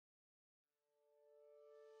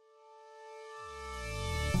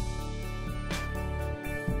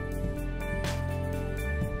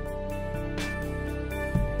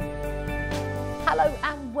Hello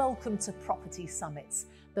and welcome to Property Summits,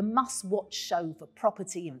 the must-watch show for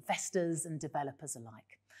property investors and developers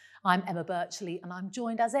alike. I'm Emma Birchley and I'm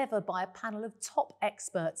joined as ever by a panel of top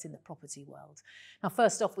experts in the property world. Now,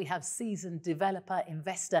 first off, we have seasoned developer,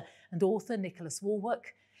 investor and author Nicholas Wallwork.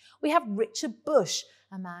 We have Richard Bush,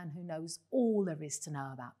 a man who knows all there is to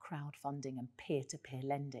know about crowdfunding and peer-to-peer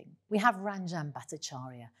lending. We have Ranjan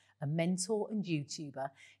Bhattacharya, a mentor and YouTuber.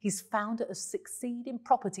 He's founder of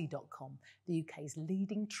succeedinproperty.com, the UK's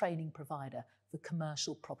leading training provider for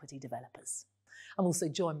commercial property developers. I'm also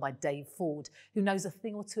joined by Dave Forde, who knows a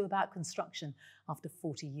thing or two about construction after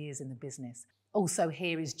 40 years in the business. Also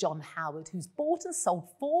here is John Howard, who's bought and sold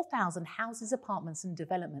 4,000 houses, apartments and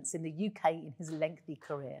developments in the UK in his lengthy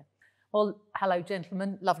career. Well, hello,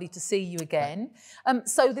 gentlemen. Lovely to see you again.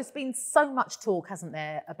 So there's been so much talk, hasn't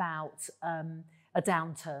there, about a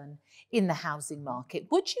downturn in the housing market.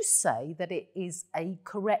 Would you say that it is a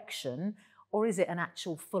correction or is it an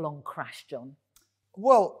actual full-on crash, John?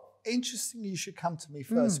 Well, interestingly, you should come to me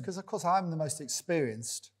first because, of course, I'm the most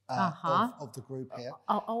experienced of the group here.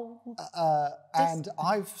 And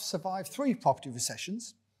I've survived 3 property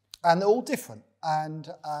recessions and they're all different. And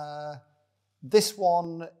this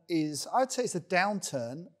one is, I would say it's a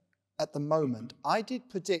downturn at the moment. I did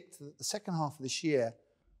predict that the second half of this year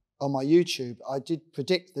on my YouTube, I did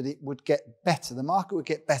predict that it would get better. The market would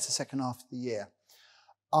get better second half of the year.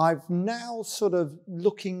 I've now sort of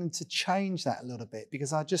looking to change that a little bit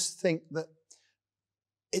because I just think that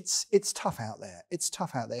it's tough out there. It's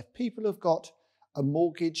tough out there. If people have got a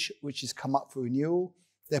mortgage which has come up for renewal,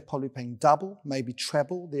 they're probably paying double, maybe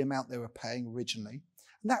treble the amount they were paying originally.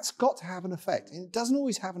 And that's got to have an effect. And it doesn't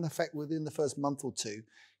always have an effect within the first month or two.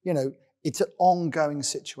 You know, it's an ongoing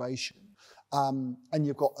situation. And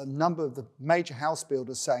you've got a number of the major house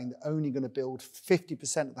builders saying they're only going to build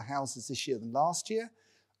 50% of the houses this year than last year.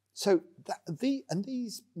 So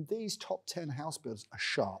these top 10 house builders are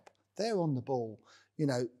sharp. They're on the ball. You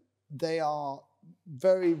know, they are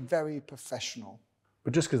very, very professional.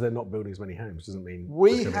 But just because they're not building as many homes doesn't mean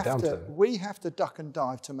we have to duck and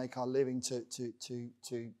dive to make our living to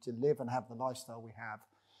live and have the lifestyle we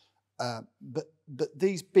have. But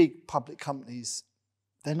these big public companies,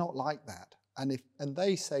 they're not like that. And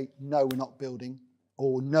they say, no, we're not building,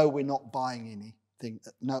 or no, we're not buying anything,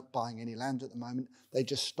 not buying any land at the moment, they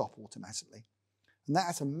just stop automatically. And that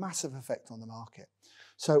has a massive effect on the market.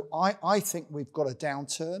 So I think we've got a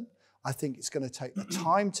downturn. I think it's going to take the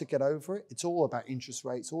time to get over it. It's all about interest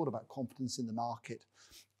rates, all about confidence in the market,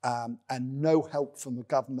 and no help from the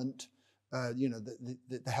government. You know,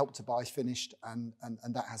 the help to buy is finished, and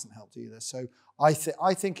that hasn't helped either. So I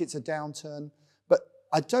think it's a downturn.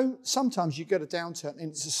 Sometimes you get a downturn and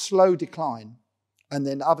it's a slow decline, and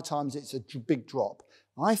then other times it's a big drop.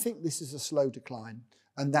 I think this is a slow decline,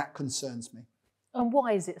 and that concerns me. And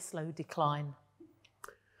why is it a slow decline?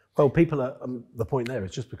 Well, people are, the point there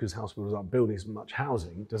is just because house builders aren't building as much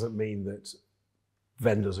housing doesn't mean that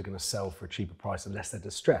vendors are going to sell for a cheaper price unless they're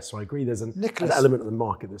distressed. So I agree there's an element of the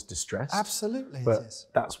market that's distressed. Absolutely, but it is.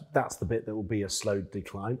 That's the bit that will be a slow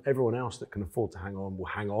decline. Everyone else that can afford to hang on will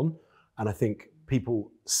hang on. And I think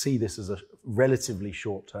people see this as a relatively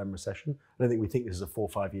short-term recession. I don't think we think this is a 4 or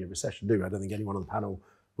 5 year recession, do we? I don't think anyone on the panel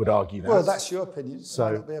would argue that. Well, that's your opinion. So,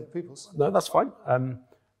 might not be other people's. No, that's fine.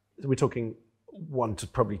 We're talking 1 to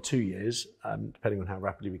probably 2 years, depending on how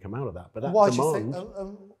rapidly we come out of that. But that why demand, do you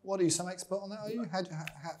think? What are you, some expert on that? Are you?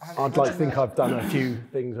 I'd like to think I've done a few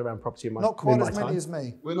things around property in my time. Not quite as many as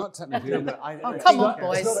me. We're not technically. Come on,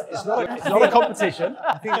 boys. It's not a competition.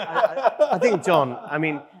 I think, John, I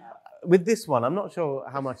mean, with this one, I'm not sure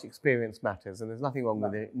how much experience matters, and there's nothing wrong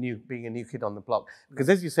with being a new kid on the block. Because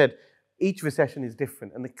as you said, each recession is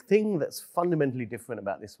different. And the thing that's fundamentally different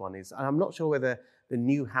about this one is, and I'm not sure whether the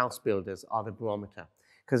new house builders are the barometer,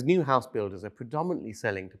 because new house builders are predominantly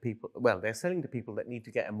selling to people, well, they're selling to people that need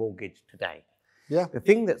to get a mortgage today. Yeah. The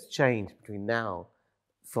thing that's changed between now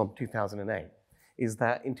from 2008 is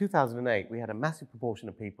that in 2008, we had a massive proportion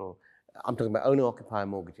of people, I'm talking about owner-occupier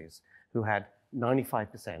mortgages, who had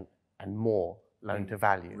 95% and more loan to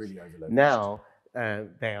value. Really over-leveraged. Now,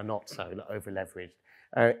 they are not so over-leveraged.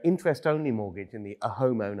 Interest-only mortgage in the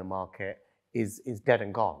homeowner market is dead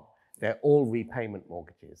and gone. They're all repayment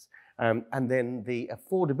mortgages. And then the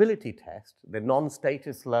affordability test, the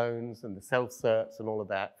non-status loans and the self-certs and all of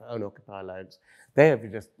that for owner-occupier loans, they have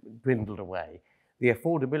just dwindled away. The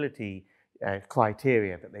affordability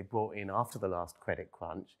criteria that they brought in after the last credit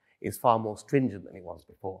crunch is far more stringent than it was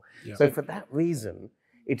before. Yeah. So for that reason,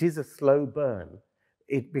 it is a slow burn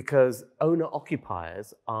because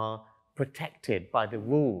owner-occupiers are protected by the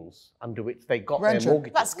rules under which they got their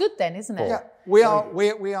mortgages. That's good then, isn't it? Yeah, we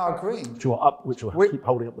are agreeing. Which will keep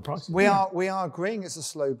holding up the prices. We are agreeing it's a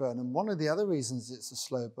slow burn, and one of the other reasons it's a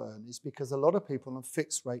slow burn is because a lot of people on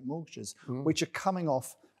fixed rate mortgages, which are coming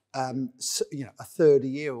off, a third a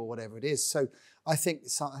year or whatever it is. So I think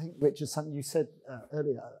Richard, something you said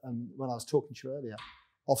earlier when I was talking to you earlier,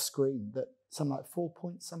 off screen, that something like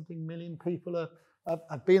 4-point-something million people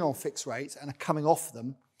have been on fixed rates and are coming off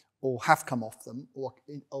them, or have come off them,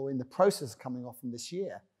 or in the process of coming off them this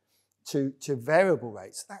year to variable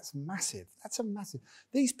rates. That's massive. That's a massive.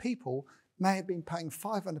 These people may have been paying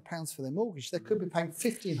 £500 for their mortgage. They could be paying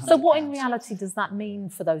 £1,500. So what in reality does that mean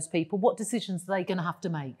for those people? What decisions are they going to have to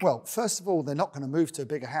make? Well, first of all, they're not going to move to a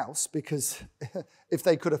bigger house, because if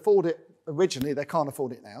they could afford it originally, they can't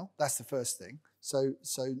afford it now. That's the first thing. So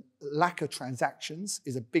lack of transactions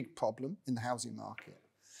is a big problem in the housing market.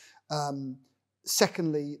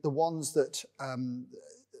 Secondly, the ones that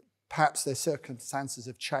perhaps their circumstances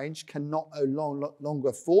have changed, can no longer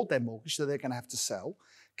afford their mortgage, so they're going to have to sell.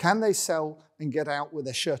 Can they sell and get out with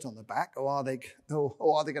their shirt on the back, or are they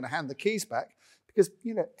going to hand the keys back? Because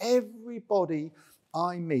everybody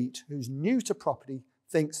I meet who's new to property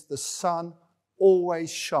thinks the sun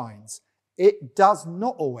always shines. It does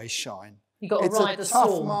not always shine. You've got to ride the storm.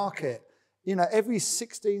 It's a tough market. Every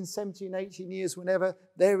 16, 17, 18 years, whenever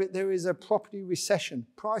there is a property recession,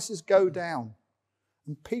 prices go down.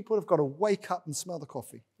 And people have got to wake up and smell the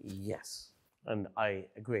coffee. Yes, and I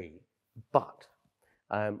agree. But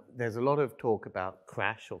there's a lot of talk about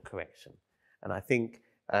crash or correction. And I think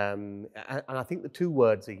the two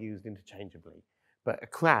words are used interchangeably. But a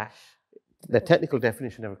crash, the technical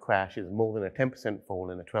definition of a crash is more than a 10% fall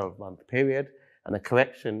in a 12-month period, and a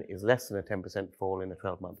correction is less than a 10% fall in a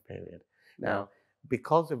 12-month period. Now,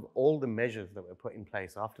 because of all the measures that were put in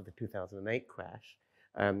place after the 2008 crash,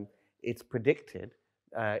 it's predicted,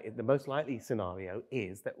 the most likely scenario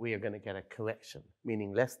is that we are going to get a correction,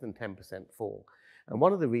 meaning less than 10% fall. And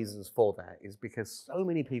one of the reasons for that is because so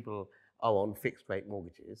many people are on fixed rate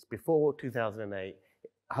mortgages. Before 2008,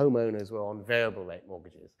 homeowners were on variable rate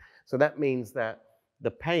mortgages. So that means that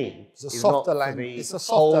the pain is not for the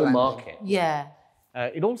whole market. Yeah.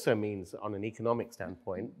 It also means, on an economic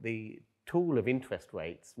standpoint, the tool of interest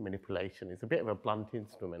rates manipulation is a bit of a blunt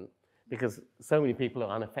instrument, because so many people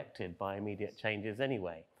are unaffected by immediate changes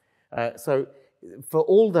anyway. So for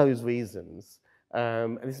all those reasons,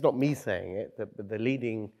 and this is not me saying it, the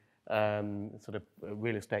leading sort of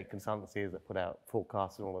real estate consultancies that put out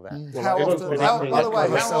forecasts and all of that. By the way,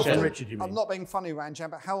 how often, I'm not being funny, Ranjan,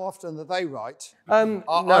 but how often do they write? I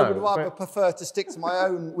would rather prefer to stick to my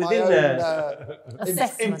own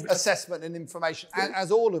assessment and information,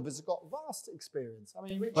 as all of us have got vast experience. I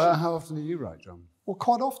mean, Richard, how often do you write, John? Well,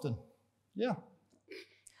 quite often, yeah.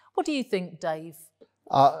 What do you think, Dave?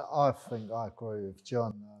 I think I agree with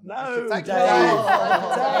John. No, Thank Dave. you,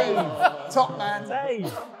 Dave. Top man.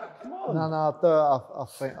 Dave. Come on. No, I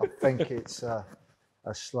think it's a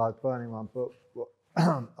slow burning one, but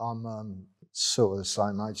I'm sort of the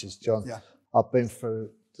same age as John. Yeah. I've been through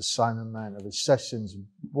the same amount of recessions.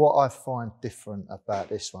 What I find different about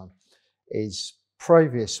this one is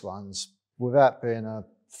previous ones, without being a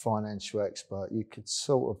financial expert, you could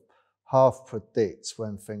sort of half predict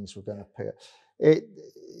when things were going to pick up. It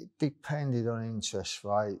depended on interest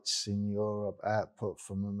rates in Europe, output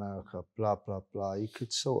from America, blah, blah, blah. You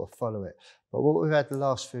could sort of follow it. But what we've had the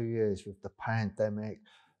last few years with the pandemic,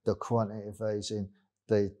 the quantitative easing,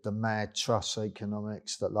 the mad trust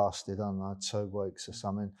economics that lasted, I don't know, 2 weeks or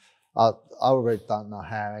something, I really don't know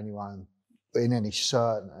how anyone in any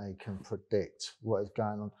certainty can predict what is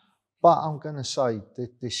going on. But I'm going to say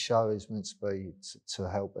this show is meant to be to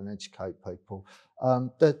help and educate people.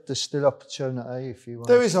 There's still opportunity if you want.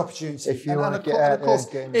 There is opportunity. If you want to get out there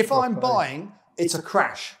and get in. If I'm buying, it's a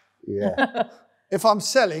crash. Yeah. If I'm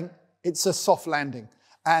selling, it's a soft landing.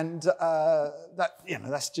 And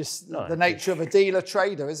that's just the nature of a dealer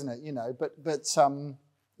trader, isn't it? But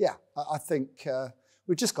I think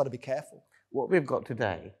we've just got to be careful. What we've got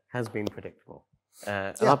today has been predictable.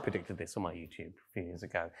 And I predicted this on my YouTube a few years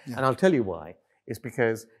ago. Yeah. And I'll tell you why. It's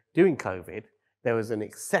because during COVID, there was an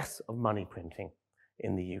excess of money printing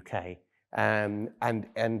in the UK. And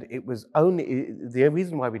it was only, the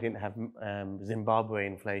reason why we didn't have Zimbabwe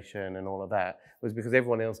inflation and all of that was because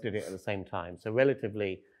everyone else did it at the same time. So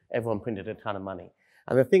relatively, everyone printed a ton of money.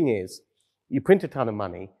 And the thing is, you print a ton of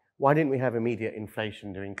money, why didn't we have immediate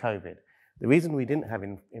inflation during COVID? The reason we didn't have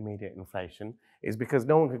immediate inflation is because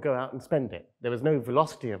no one could go out and spend it. There was no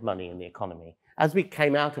velocity of money in the economy. As we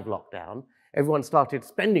came out of lockdown, everyone started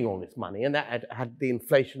spending all this money, and that had the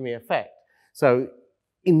inflationary effect. So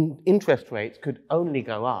interest rates could only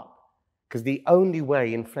go up, because the only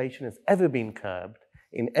way inflation has ever been curbed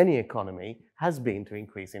in any economy has been to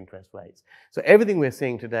increase interest rates. So everything we're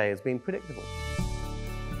seeing today has been predictable.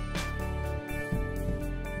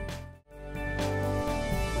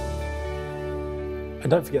 And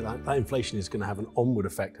don't forget that inflation is going to have an onward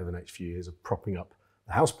effect over the next few years of propping up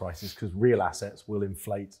the house prices, because real assets will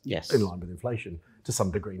inflate in line with inflation to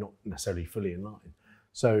some degree, not necessarily fully in line.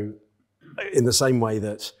 So in the same way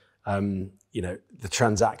that the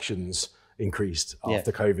transactions increased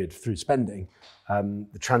after COVID through spending,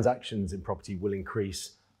 the transactions in property will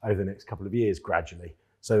increase over the next couple of years gradually.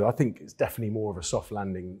 So I think it's definitely more of a soft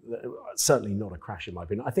landing, certainly not a crash in my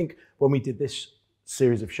opinion. I think when we did this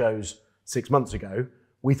series of shows 6 months ago,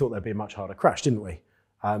 we thought there'd be a much harder crash, didn't we?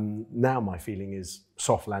 Now my feeling is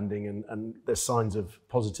soft landing, and there's signs of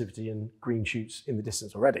positivity and green shoots in the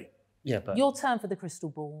distance already. Yeah, but Your turn for the crystal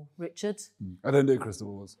ball, Richard. I don't do crystal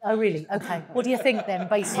balls. Oh, really? Okay. What do you think then,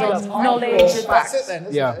 based on knowledge? That's it then,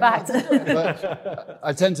 isn't it? Fact. But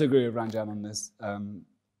I tend to agree with Ranjan on this.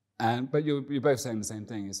 But you're both saying the same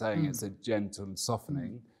thing. You're saying it's a gentle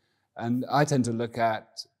softening. And I tend to look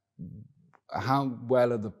at how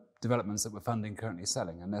well are the developments that we're funding currently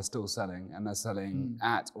selling, and they're still selling, and they're selling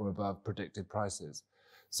at or above predicted prices.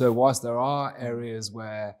 So whilst there are areas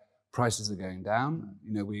where prices are going down,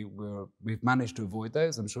 we've managed to avoid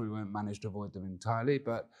those. I'm sure we won't manage to avoid them entirely,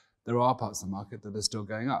 but there are parts of the market that are still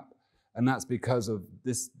going up. And that's because of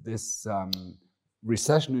this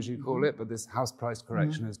recession, as you call it, but this house price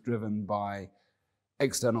correction is driven by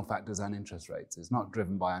external factors and interest rates. It's not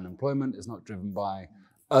driven by unemployment. It's not driven by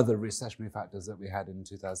other recessionary factors that we had in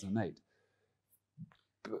 2008.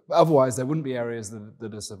 But otherwise, there wouldn't be areas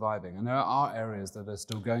that are surviving. And there are areas that are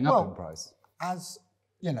still going up in price. As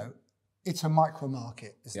you know, it's a micro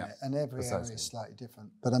market, isn't it? And every area is slightly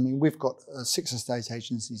different. But I mean, we've got 6 estate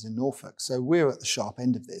agencies in Norfolk, so we're at the sharp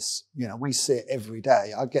end of this. We see it every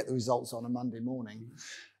day. I get the results on a Monday morning,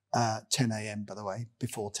 10 a.m. by the way,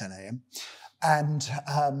 before 10 a.m. And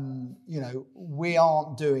we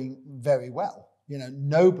aren't doing very well.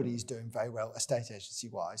 Nobody's doing very well estate agency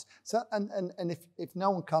wise. So and if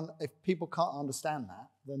no one can, if people can't understand that,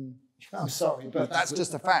 then I'm sorry, but that's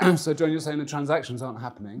just a fact. So John, you're saying the transactions aren't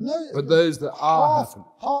happening, no, but those that are happening,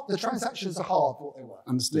 the transactions are half what they were.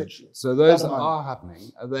 Understood. Literally. So those that are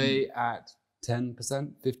happening, are they at 10%,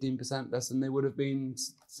 15% less than they would have been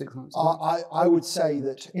 6 months ago? I would say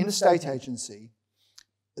that in a state agency,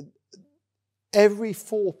 every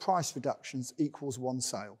 4 price reductions equals 1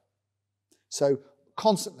 sale. So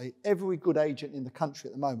constantly, every good agent in the country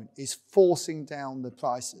at the moment is forcing down the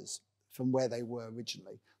prices from where they were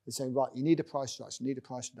originally. They're saying, right, you need a price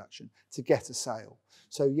reduction to get a sale.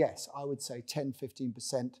 So yes, I would say 10,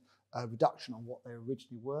 15% reduction on what they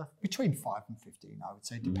originally were, between 5 and 15, I would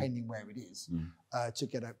say, depending where it is, to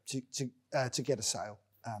get a sale.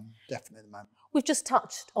 Definitely at the moment. We've just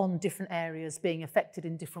touched on different areas being affected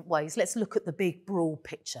in different ways. Let's look at the big, broad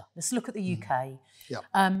picture. Let's look at the UK.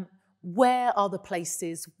 Where are the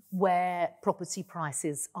places where property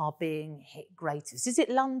prices are being hit greatest? Is it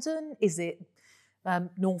London? Is it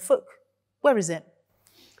Norfolk? Where is it?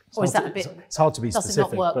 Or is that a bit... It's hard to be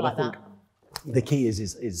specific, but like I think the key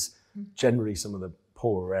is generally some of the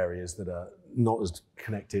poorer areas that are not as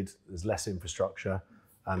connected. There's less infrastructure,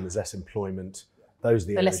 there's less employment. Those are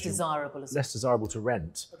the areas less desirable. Less desirable to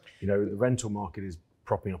rent. The rental market is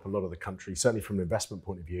propping up a lot of the country, certainly from an investment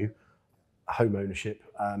point of view. Home ownership,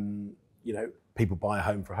 people buy a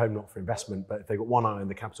home for a home, not for investment, but if they've got one eye on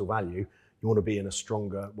the capital value, you want to be in a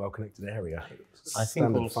stronger, well-connected area. I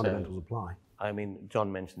think also, fundamentals apply. I mean,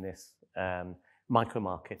 John mentioned this, micro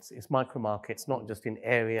markets. It's micro markets not just in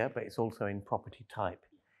area, but it's also in property type.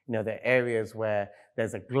 There are areas where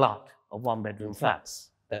there's a glut of 1-bedroom flats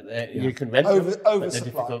that you can rent, but they're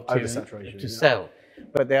difficult to sell.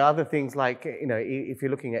 But there are other things like, if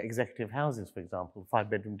you're looking at executive houses, for example,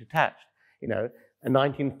 5-bedroom detached, a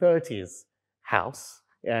 1930s house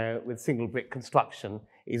with single brick construction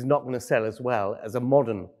is not going to sell as well as a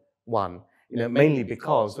modern one, mainly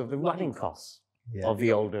because of the running costs of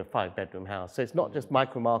the older 5-bedroom house. So it's not just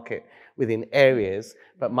micro market within areas,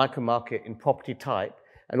 but micro market in property type,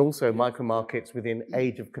 and also micro markets within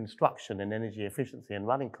age of construction and energy efficiency and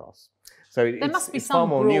running costs. So there must be it's some far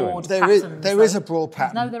more broad nuanced. There is a broad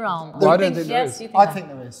pattern. No, there aren't. Well, I don't think there is. I think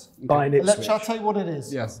there is. Buy in Ipswich. Shall I tell you what it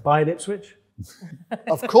is? Yes. Buy in Ipswich?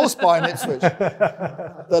 Of course, buy in Ipswich.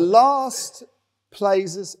 The last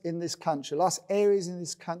places in this country, last areas in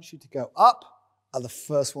this country to go up are the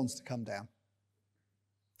first ones to come down.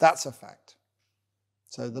 That's a fact.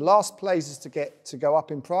 So the last places to go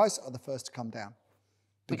up in price are the first to come down.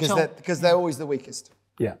 Because they're always the weakest.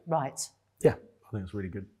 Yeah. Right. Yeah, I think it's really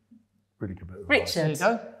good. Really good bit of advice. Richard.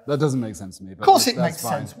 There you go. That doesn't make sense to me. But Of course it that's makes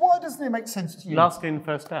fine. sense. Why doesn't it make sense to you? Last in,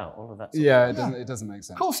 first out, all of that. Yeah, it doesn't make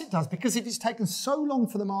sense. Of course it does, because if it's taken so long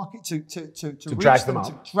for the market to reach drag them them,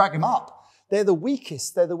 up. to drag them up, they're the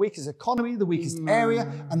weakest. They're the weakest economy, the weakest area,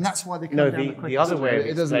 and that's why they come down the quickest. The other way of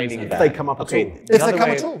It doesn't make explaining sense. that. If they come up at all. If they come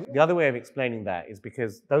at all. The other way of explaining that is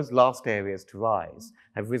because those last areas to rise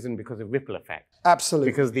have risen because of ripple effect.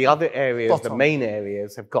 Absolutely. Because the other areas, Spot the on. main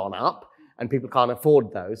areas, have gone up, and people can't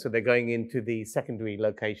afford those, so they're going into the secondary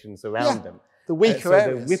locations around them. the weaker so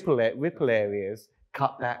areas. the ripple areas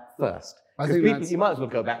cut that first. I Because think people, that's- you might as well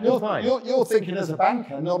go back to fine. You're thinking as a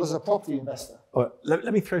banker, not as a property investor. All right,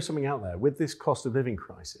 let me throw something out there. With this cost of living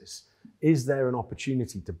crisis, is there an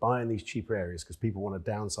opportunity to buy in these cheaper areas because people want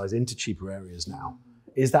to downsize into cheaper areas now?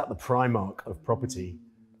 Is that the Primark of property?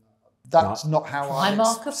 That's not how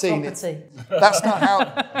Primark I've of seen property. it. That's not how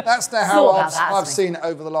Thought about I've, that, I've actually. seen it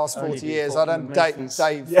over the last 40 years. I don't Fortnum date Masons.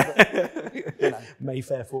 Dave.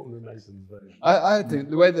 Mayfair, Fortnum and Masons. I think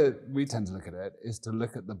the way that we tend to look at it is to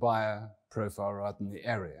look at the buyer profile rather than the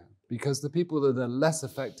area, because the people that are less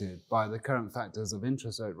affected by the current factors of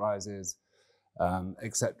interest rate rises,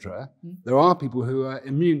 etc., there are people who are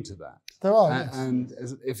immune to that. There are, yes. And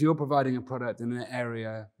if you're providing a product in an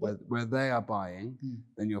area where they are buying,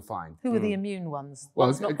 then you're fine. Who are the immune ones? Well,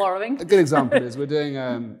 Ones not borrowing? A good example is we're doing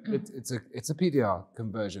it's a PDR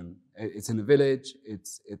conversion. It's in a village.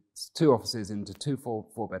 It's 2 offices into 2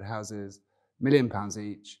 four-bed houses, £1 million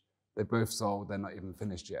each. They both sold. They're not even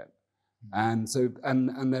finished yet, and so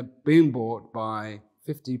and they're being bought by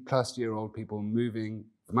 50-plus-year-old people moving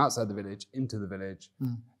from outside the village into the village.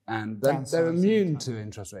 And they're immune to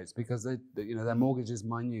interest rates because their mortgage is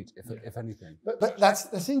minute, if anything. But that's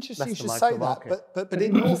interesting you That's the should say that. micro-market. But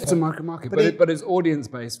in Norfolk, It's a micro market, But but it's audience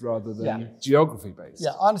based rather than geography based.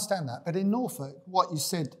 yeah, I understand that. But in Norfolk, what you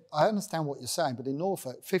said, I understand what you're saying. But in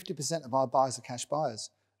Norfolk, 50% of our buyers are cash buyers.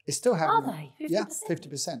 It's still having. Are they? 50%? Yeah,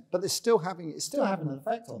 50%. But it's still having an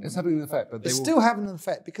effect on them. It's having an effect, but It's still having an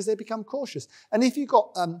effect because they become cautious. And if you've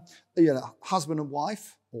got husband and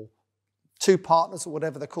wife or 2 partners or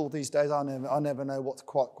whatever they're called these days, I never know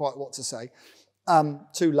quite what to say.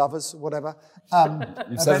 2 lovers, whatever.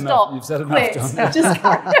 You've said enough. Stop. You've said enough, Quit. John. Just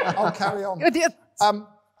I'll carry on. Good, yeah.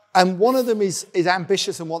 And one of them is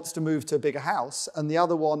ambitious and wants to move to a bigger house, and the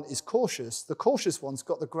other one is cautious. The cautious one's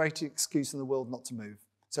got the greatest excuse in the world not to move.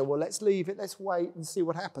 So, well, let's leave it, let's wait and see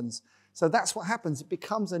what happens. So that's what happens. It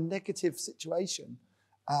becomes a negative situation.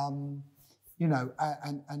 But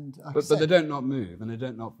they don't not move and they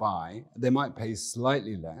don't not buy. They might pay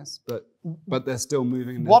slightly less, but they're still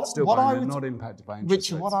moving and they're still buying. They're not impacted by interest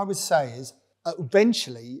Richard, rates. what I would say is,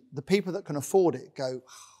 eventually, the people that can afford it go,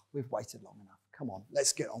 we've waited long enough. Come on,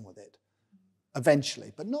 let's get on with it.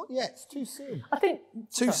 Eventually, but not yet. It's too soon. I think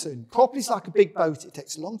Too soon. Property's like a big boat. It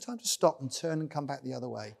takes a long time to stop and turn and come back the other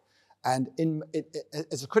way. And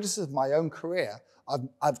as a criticism of my own career,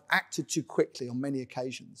 I've acted too quickly on many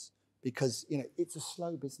occasions because it's a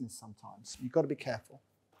slow business sometimes. You've got to be careful.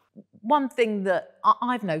 one thing that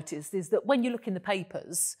I've noticed is that when you look in the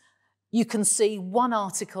papers, you can see one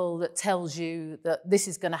article that tells you that this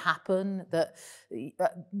is going to happen, that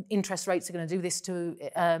interest rates are going to do this to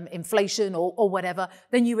inflation or whatever.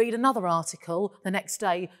 Then you read another article the next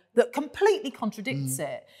day that completely contradicts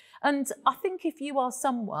it. And I think if you are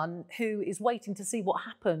someone who is waiting to see what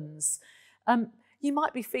happens, you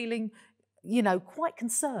might be feeling, quite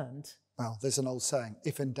concerned. Well, there's an old saying,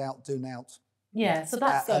 if in doubt, do nout. Yeah, so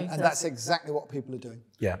that's going and that's exactly what people are doing.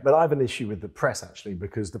 Yeah, but I have an issue with the press, actually,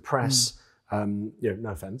 because the press, no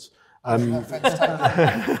offence, have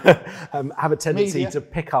a tendency to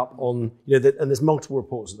pick up on, and there's multiple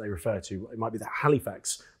reports that they refer to. It might be the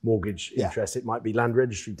Halifax mortgage interest, it might be land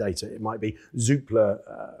registry data, it might be Zoopla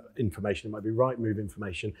information, it might be Rightmove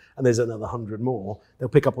information, and there's another 100 more. They'll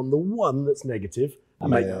pick up on the one that's negative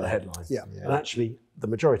and make that the headline. Yeah. And actually, the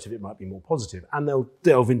majority of it might be more positive, and they'll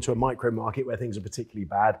delve into a micro market where things are particularly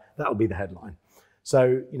bad. That'll be the headline.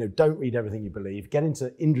 So, don't read everything you believe. Get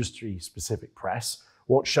into industry-specific press.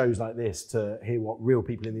 Watch shows like this to hear what real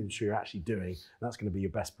people in the industry are actually doing. That's going to be your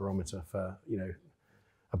best barometer for,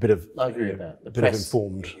 a bit of, I agree with that. a bit of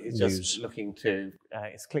informed is news. just looking to,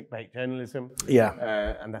 it's clickbait journalism.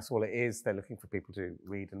 Yeah. And that's all it is. They're looking for people to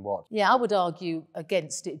read and watch. Yeah, I would argue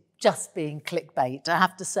against it just being clickbait, I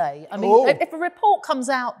have to say. I mean, if a report comes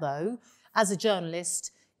out, though, as a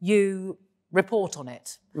journalist, you report on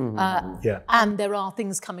it. And there are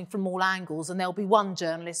things coming from all angles, and there'll be one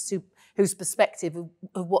journalist whose perspective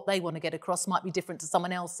of what they want to get across might be different to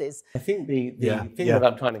someone else's. I think the thing that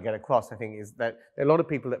I'm trying to get across, I think, is that there are a lot of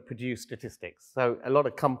people that produce statistics. So a lot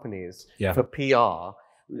of companies, for PR,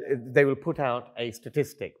 they will put out a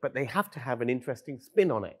statistic, but they have to have an interesting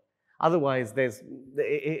spin on it. Otherwise,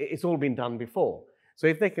 it's all been done before. So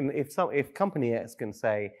if company X can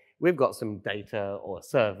say, we've got some data or a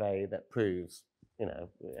survey that proves,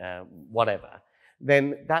 whatever,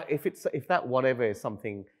 then if that whatever is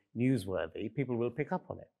something newsworthy, people will pick up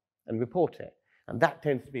on it and report it. And that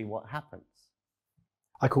tends to be what happens.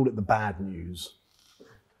 I call it the bad news.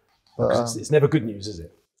 But it's never good news, is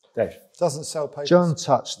it? Dave? Doesn't sell papers. John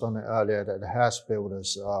touched on it earlier that the house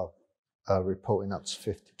builders are reporting up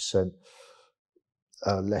to 50%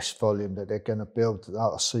 less volume that they're going to build.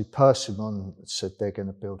 I see Persimmon said they're going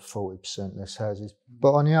to build 40% less houses.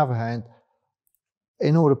 But on the other hand,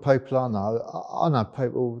 in all the people I know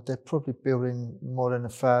people, they're probably building more than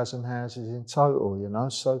 1,000 houses in total,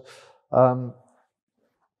 So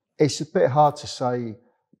it's a bit hard to say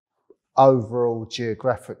overall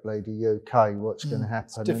geographically the UK what's going to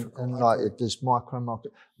happen. And like there's micro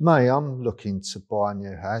market. Me, I'm looking to buy a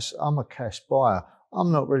new house. I'm a cash buyer.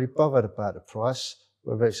 I'm not really bothered about the price.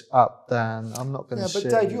 Whether it's up, down, I'm not going to but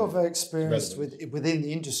Dave, you're very experienced within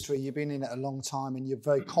the industry. You've been in it a long time and you're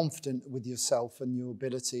very confident with yourself and your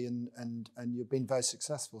ability and you've been very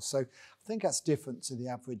successful. So I think that's different to the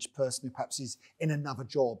average person who perhaps is in another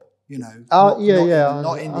job, not in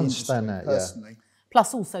the industry personally.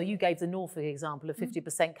 Plus also you gave the Norfolk example of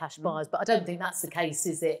 50% cash buyers, but I don't think that's the case,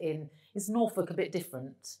 is it? Is Norfolk a bit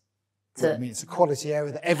different? Well, I mean, it's a quality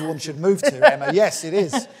area that everyone should move to, Emma. Yes, it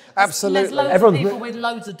is. Absolutely. There's loads of people with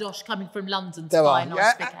loads of dosh coming from London to buy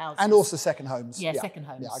nice big houses. And also second homes. Yeah, second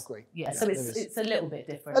homes. Yeah, I agree. Yeah, so it's a little bit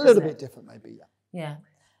different. A little bit different, maybe, Yeah.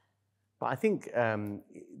 But I think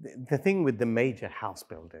the thing with the major house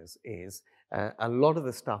builders is a lot of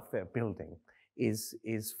the stuff they're building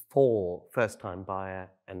is for first-time buyer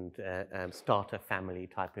and starter family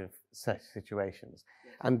type of situations.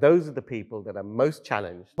 And those are the people that are most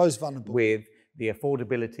challenged, most vulnerable with the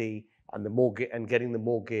affordability and the mortgage and getting the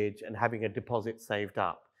mortgage and having a deposit saved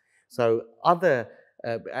up. So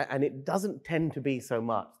and it doesn't tend to be so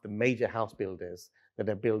much the major house builders that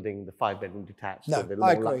are building the 5-bedroom detached or the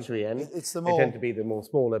more luxury end. They tend to be the more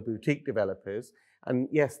smaller boutique developers. And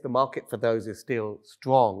yes, the market for those is still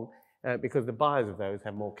strong, because the buyers of those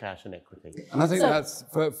have more cash and equity. And I think that's,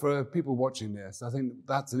 for people watching this, I think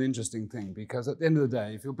that's an interesting thing, because at the end of the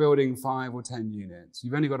day, if you're building 5 or 10 units,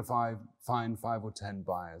 you've only got to find 5 or 10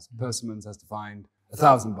 buyers. Persimmon has to find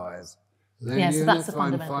 1,000 buyers. Yes, so that's the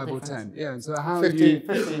fundamental 5 difference. or 10. Yeah, and so how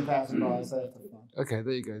 15,000 buyers there. Okay,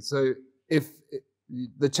 there you go. So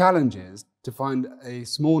the challenge is to find a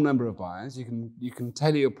small number of buyers. You can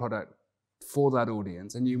tailor your product for that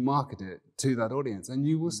audience, and you market it to that audience, and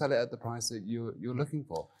you will sell it at the price that you're looking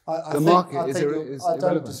for. I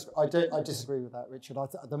disagree with that, Richard.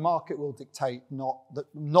 The market will dictate not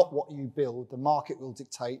what you build. The market will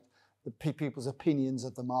dictate. The people's opinions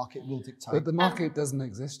of the market will dictate. But the market doesn't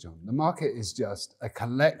exist, John. The market is just a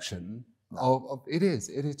collection of it is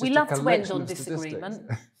just we a love collection to end on of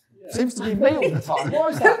disagreement. Seems to be me all the time. Why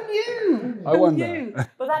is that? Who knew? I wonder.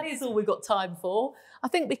 But that is all we've got time for. I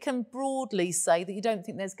think we can broadly say that you don't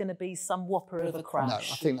think there's going to be some whopper of a crash. No,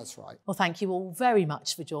 I think that's right. Well, thank you all very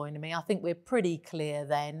much for joining me. I think we're pretty clear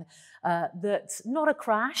then that not a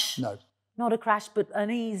crash. No. Not a crash, but an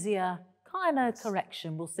easier kind of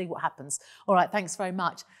correction. We'll see what happens. All right, thanks very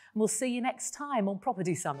much. And we'll see you next time on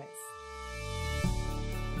Property Summits.